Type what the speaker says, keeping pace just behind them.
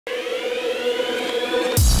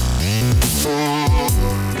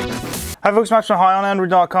Hi folks, Max from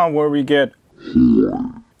HiOnAndroid.com, where we get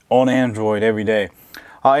on Android every day.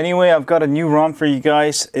 Anyway, I've got a new ROM for you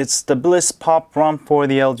guys. It's the BlissPop ROM for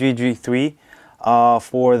the LG G3.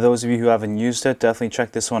 For those of you who haven't used it, definitely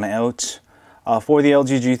check this one out. For the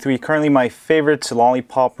LG G3, currently my favorite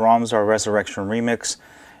Lollipop ROMs are Resurrection Remix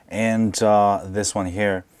and this one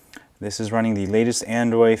here. This is running the latest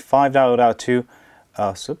Android 5.0.2.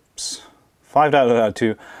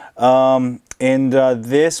 5.0.2. And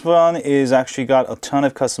this one is actually got a ton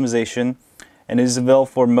of customization and is available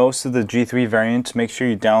for most of the G3 variants. Make sure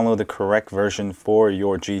you download the correct version for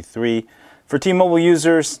your G3. For T-Mobile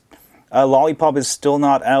users, Lollipop is still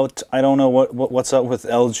not out. I don't know what's up with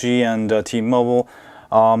LG and T-Mobile.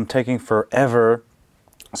 Taking forever.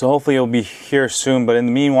 So hopefully it'll be here soon. But in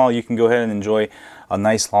the meanwhile, you can go ahead and enjoy a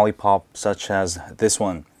nice Lollipop such as this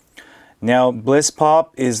one. Now, BlissPop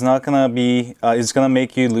is not gonna be, it's gonna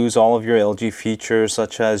make you lose all of your LG features,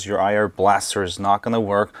 such as your IR blaster is not gonna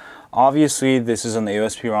work. Obviously, this is an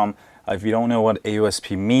AOSP ROM. If you don't know what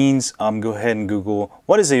AOSP means, go ahead and Google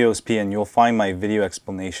what is AOSP, and you'll find my video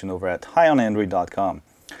explanation over at HiOnAndroid.com.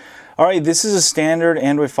 All right, this is a standard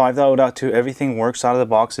Android 5.0.2. Everything works out of the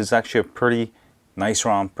box. It's actually a pretty nice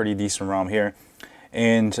ROM, pretty decent ROM here.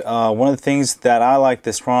 And one of the things that I like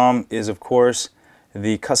this ROM is, of course,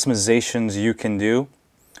 the customizations you can do.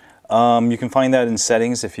 You can find that in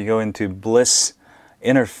settings if you go into Bliss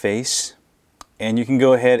interface, and you can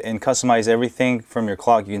go ahead and customize everything from your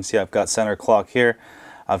clock. You can see I've got center clock here.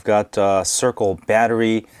 I've got circle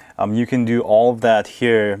battery. You can do all of that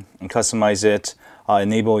here and customize it.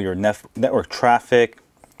 Enable your network traffic.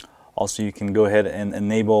 Also, you can go ahead and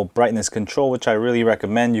enable brightness control, which I really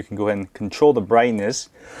recommend. You can go ahead and control the brightness.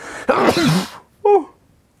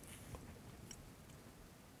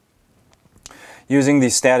 Using the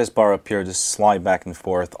status bar up here, just slide back and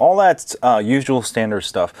forth. All that's usual standard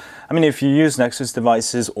stuff. I mean, if you use Nexus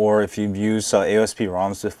devices or if you've used AOSP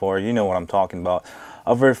ROMs before, you know what I'm talking about.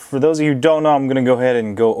 For those of you who don't know, I'm going to go ahead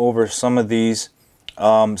and go over some of these,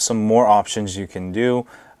 some more options you can do.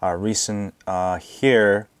 Recent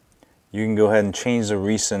here, you can go ahead and change the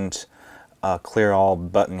recent clear all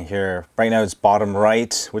button here. Right now it's bottom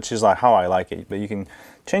right, which is like how I like it, but you can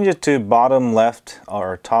change it to bottom left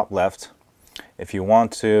or top left. If you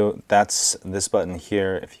want to, that's this button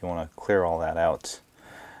here if you want to clear all that out.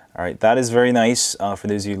 All right, that is very nice. For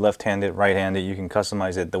those of you left-handed, right-handed, you can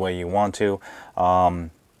customize it the way you want to.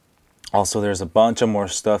 Also, there's a bunch of more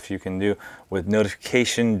stuff you can do. With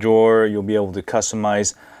notification drawer, you'll be able to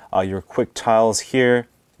customize your quick tiles here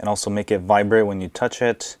and also make it vibrate when you touch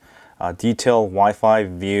it. Detail Wi-Fi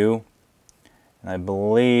view. And I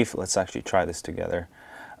believe, let's actually try this together.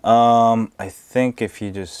 I think if you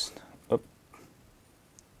just...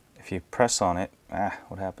 If you press on it,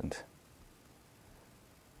 what happened?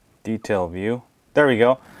 Detail view. There we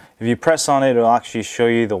go. If you press on it, it'll actually show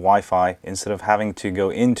you the Wi-Fi instead of having to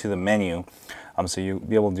go into the menu. So you'll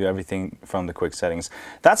be able to do everything from the quick settings.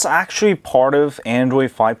 That's actually part of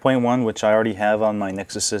Android 5.1, which I already have on my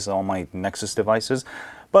Nexus, all my Nexus devices.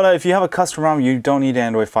 But if you have a custom ROM, you don't need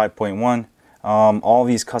Android 5.1. All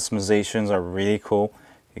these customizations are really cool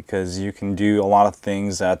because you can do a lot of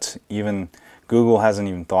things that even Google hasn't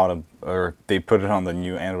even thought of, or they put it on the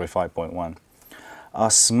new Android 5.1.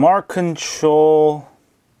 Smart control,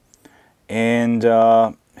 and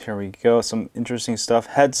here we go, some interesting stuff.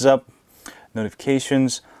 Heads up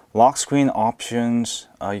notifications, lock screen options.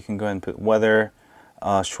 You can go ahead and put weather,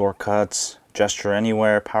 shortcuts, gesture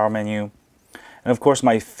anywhere, power menu. And of course,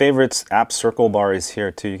 my favorite app circle bar is here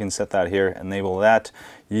too. You can set that here, enable that.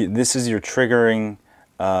 This is your triggering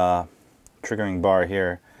bar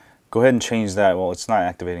here. Go ahead and change that. Well, it's not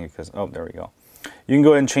activating it because, oh, there we go. You can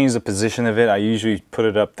go ahead and change the position of it. I usually put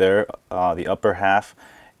it up there, the upper half,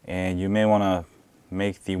 and you may want to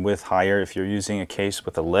make the width higher. If you're using a case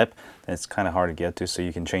with a lip, then it's kind of hard to get to, so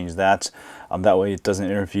you can change that. That way it doesn't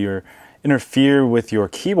interfere with your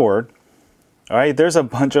keyboard. All right, there's a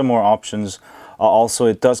bunch of more options. Also,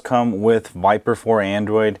 it does come with Viper for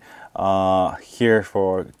Android here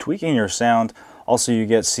for tweaking your sound. Also, you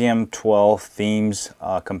get CM12 themes,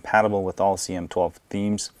 compatible with all CM12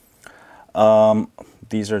 themes.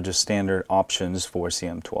 These are just standard options for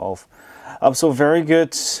CM12. So very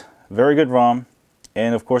good ROM.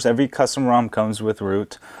 And of course, every custom ROM comes with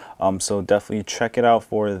root. So definitely check it out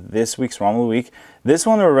for this week's ROM of the week. This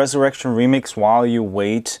one, a Resurrection Remix, while you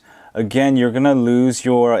wait. Again, you're going to lose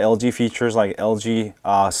your LG features like LG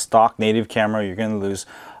stock native camera. You're going to lose.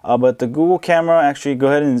 But the Google camera, actually, go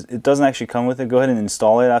ahead and it doesn't actually come with it. Go ahead and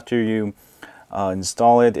install it after you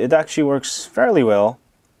install it. It actually works fairly well.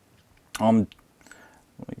 Let me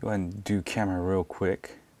go ahead and do camera real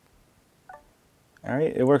quick. All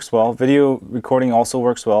right, it works well. Video recording also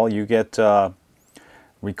works well. You get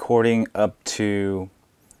recording up to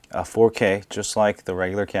 4K, just like the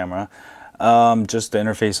regular camera. Just the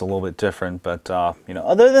interface a little bit different, but you know,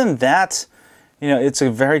 other than that, you know, it's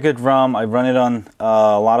a very good ROM. I run it on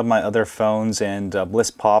a lot of my other phones, and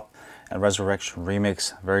BlissPop and Resurrection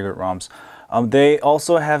Remix, very good ROMs. They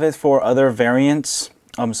also have it for other variants,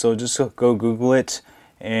 so just go Google it,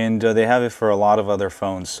 and they have it for a lot of other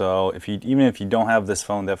phones. So even if you don't have this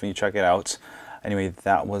phone, definitely check it out. Anyway,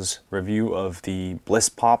 that was review of the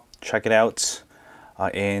BlissPop. Check it out.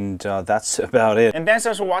 And that's about it. And thanks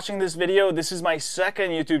for watching this video. This is my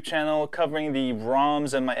second YouTube channel covering the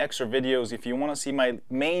ROMs and my extra videos. If you want to see my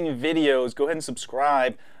main videos, go ahead and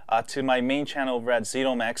subscribe to my main channel over at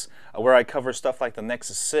Zenomax, where I cover stuff like the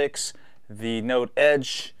Nexus 6, the Note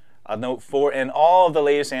Edge, Note 4, and all of the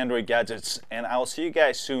latest Android gadgets. And I'll see you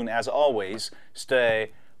guys soon. As always,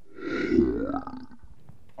 stay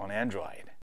on Android.